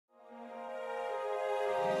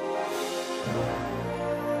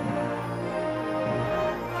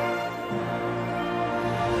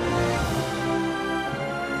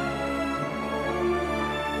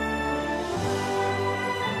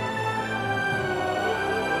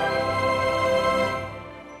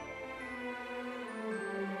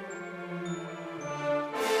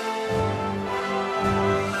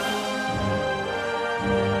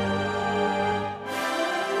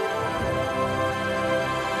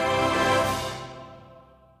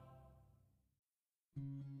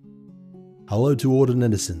Hello to all the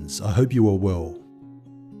netizens, I hope you are well.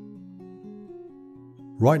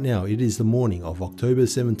 Right now it is the morning of October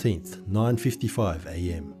 17th, 9:55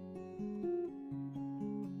 AM.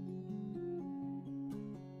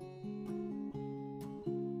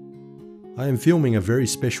 I am filming a very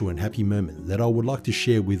special and happy moment that I would like to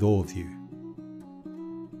share with all of you.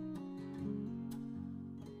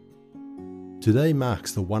 Today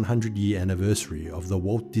marks the 100-year anniversary of the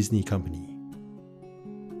Walt Disney Company.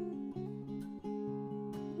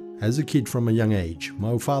 As a kid from a young age,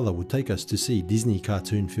 my father would take us to see Disney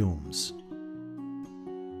cartoon films.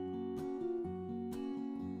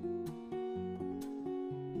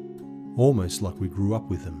 Almost like we grew up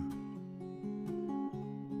with them.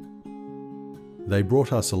 They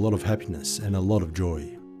brought us a lot of happiness and a lot of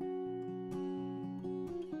joy.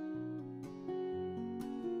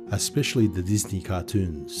 Especially the Disney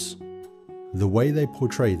cartoons. The way they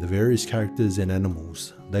portray the various characters and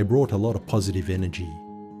animals, they brought a lot of positive energy.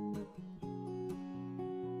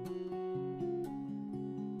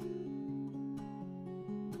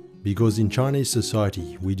 Because in Chinese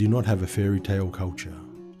society, we do not have a fairy tale culture.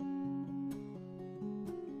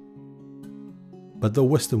 But the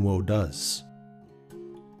Western world does.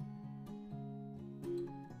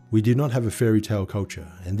 We do not have a fairy tale culture,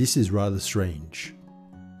 and this is rather strange.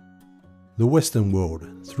 The Western world,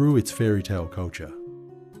 through its fairy tale culture.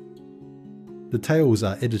 The tales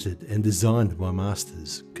are edited and designed by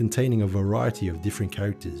masters, containing a variety of different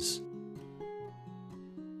characters.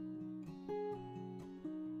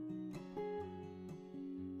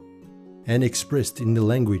 And expressed in the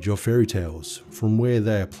language of fairy tales, from where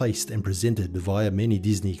they are placed and presented via many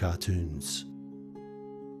Disney cartoons.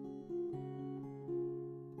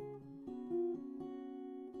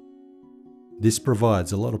 This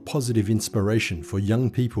provides a lot of positive inspiration for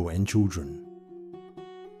young people and children.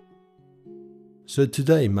 So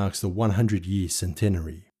today marks the 100-year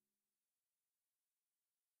centenary.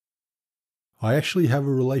 I actually have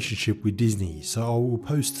a relationship with Disney, so I will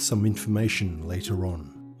post some information later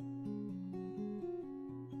on.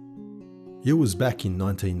 It was back in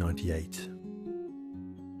 1998.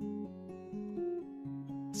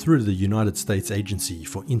 Through the United States Agency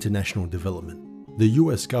for International Development, the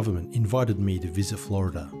US government invited me to visit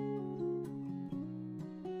Florida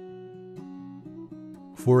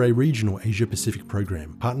for a regional Asia-Pacific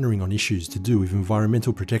program partnering on issues to do with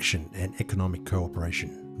environmental protection and economic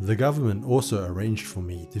cooperation. The government also arranged for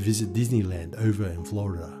me to visit Disneyland over in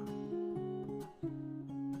Florida.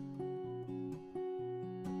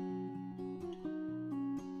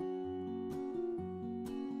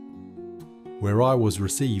 Where I was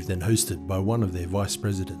received and hosted by one of their vice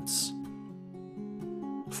presidents.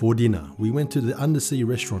 For dinner, we went to the undersea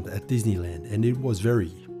restaurant at Disneyland, and it was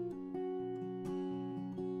very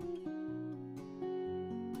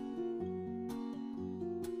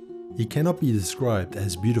It cannot be described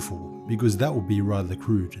as beautiful because that would be rather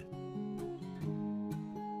crude.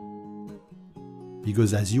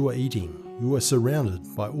 Because as you are eating, you are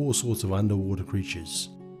surrounded by all sorts of underwater creatures.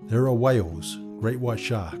 There are whales, great white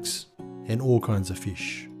sharks, and all kinds of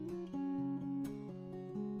fish.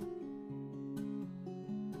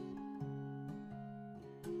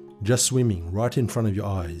 Just swimming right in front of your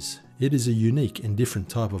eyes, it is a unique and different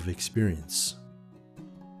type of experience.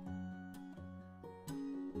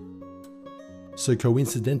 So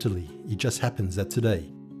coincidentally, it just happens that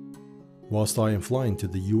today, whilst I am flying to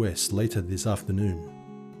the US later this afternoon,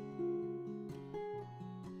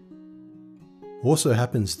 also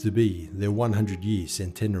happens to be their 100-year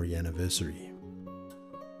centenary anniversary.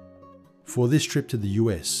 For this trip to the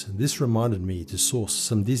US, this reminded me to source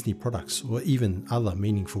some Disney products or even other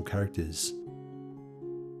meaningful characters.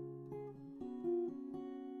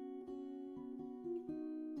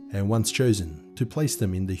 And once chosen, to place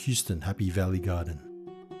them in the Houston Happy Valley Garden.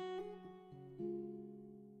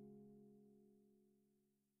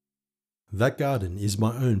 That garden is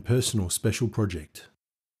my own personal special project.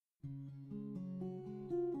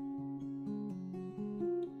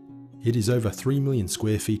 It is over 3 million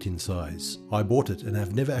square feet in size. I bought it and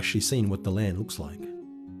have never actually seen what the land looks like.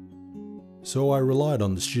 So I relied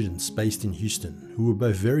on the students based in Houston, who were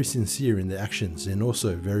both very sincere in their actions and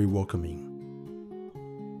also very welcoming.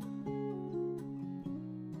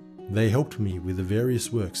 They helped me with the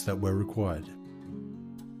various works that were required.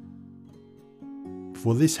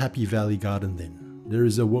 For this Happy Valley Garden then, there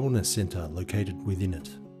is a wellness centre located within it,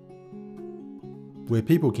 where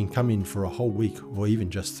people can come in for a whole week or even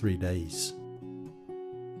just 3 days.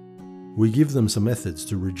 We give them some methods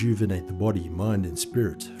to rejuvenate the body, mind and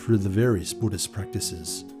spirit through the various Buddhist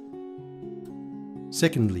practices.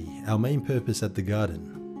 Secondly, our main purpose at the garden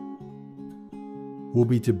will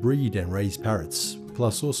be to breed and raise parrots,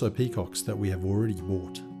 plus also peacocks that we have already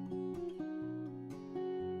bought.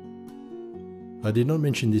 I did not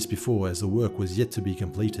mention this before as the work was yet to be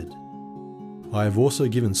completed. I have also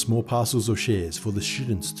given small parcels of shares for the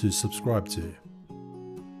students to subscribe to,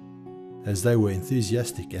 as they were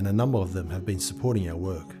enthusiastic and a number of them have been supporting our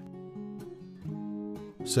work.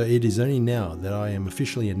 So it is only now that I am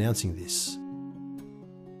officially announcing this.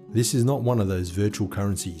 This is not one of those virtual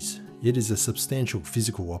currencies, it is a substantial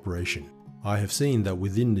physical operation. I have seen that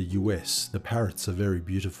within the US, the parrots are very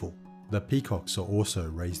beautiful. The peacocks are also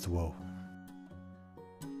raised well.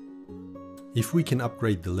 If we can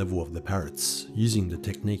upgrade the level of the parrots using the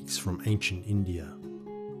techniques from ancient India,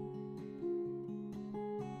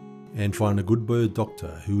 and find a good bird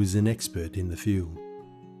doctor who is an expert in the field,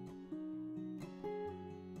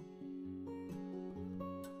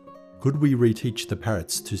 could we reteach the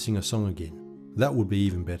parrots to sing a song again? That would be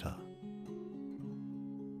even better.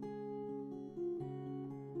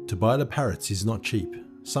 To buy the parrots is not cheap,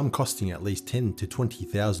 some costing at least $10,000 to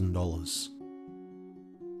 $20,000.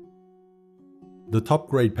 The top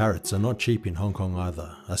grade parrots are not cheap in Hong Kong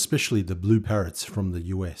either, especially the blue parrots from the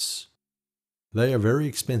US. They are very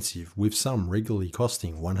expensive, with some regularly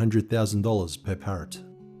costing $100,000 per parrot.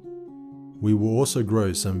 We will also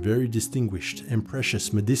grow some very distinguished and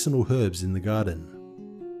precious medicinal herbs in the garden,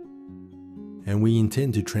 and we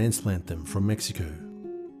intend to transplant them from Mexico,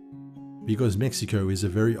 because Mexico is a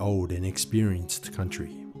very old and experienced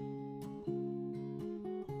country,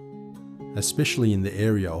 especially in the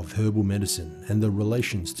area of herbal medicine and the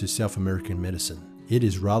relations to South American medicine. It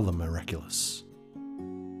is rather miraculous.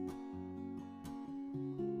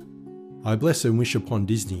 I bless and wish upon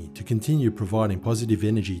Disney to continue providing positive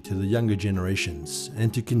energy to the younger generations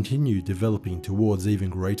and to continue developing towards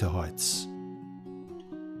even greater heights.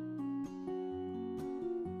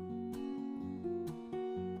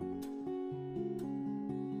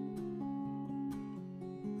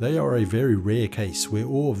 They are a very rare case where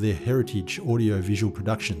all of their heritage audio-visual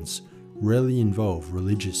productions rarely involve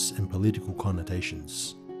religious and political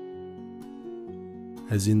connotations,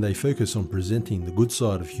 as in they focus on presenting the good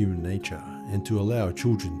side of human nature and to allow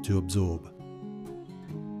children to absorb.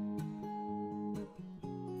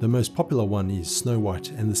 The most popular one is Snow White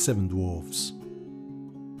and the Seven Dwarfs.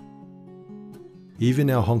 Even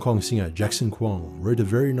our Hong Kong singer Jackson Kwok wrote a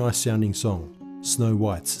very nice sounding song, Snow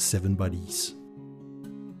White's Seven Buddies.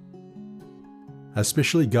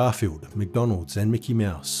 Especially Garfield, McDonald's and Mickey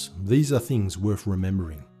Mouse, these are things worth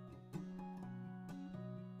remembering.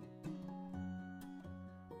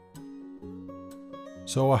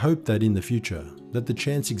 So I hope that in the future, that the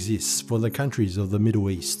chance exists for the countries of the Middle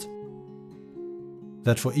East,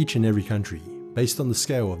 that for each and every country, based on the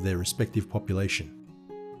scale of their respective population,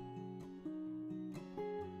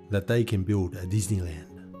 that they can build a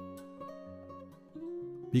Disneyland.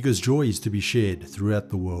 Because joy is to be shared throughout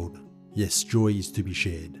the world. Yes, joy is to be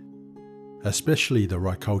shared, especially the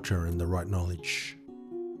right culture and the right knowledge.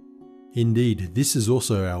 Indeed, this is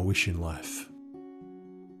also our wish in life.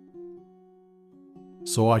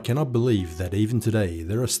 So I cannot believe that even today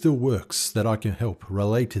there are still works that I can help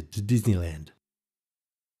related to Disneyland.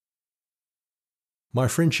 My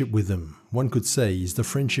friendship with them, one could say, is the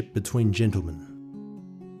friendship between gentlemen.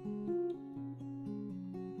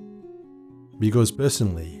 Because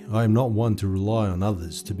personally, I am not one to rely on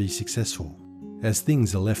others to be successful, as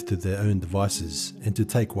things are left to their own devices and to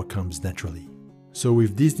take what comes naturally. So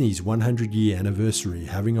with Disney's 100-year anniversary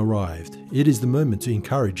having arrived, it is the moment to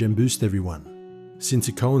encourage and boost everyone, since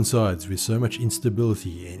it coincides with so much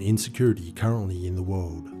instability and insecurity currently in the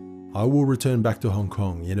world. I will return back to Hong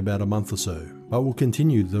Kong in about a month or so, but will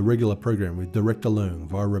continue the regular program with Director Leung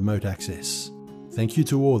via remote access. Thank you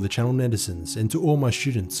to all the channel netizens and to all my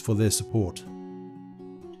students for their support.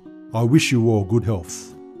 I wish you all good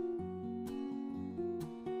health.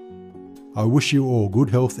 I wish you all good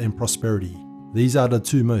health and prosperity. These are the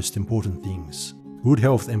two most important things. Good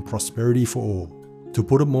health and prosperity for all. To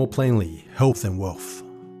put it more plainly, health and wealth.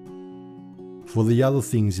 For the other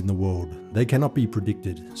things in the world, they cannot be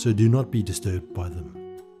predicted, so do not be disturbed by them.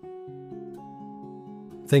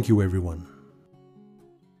 Thank you everyone.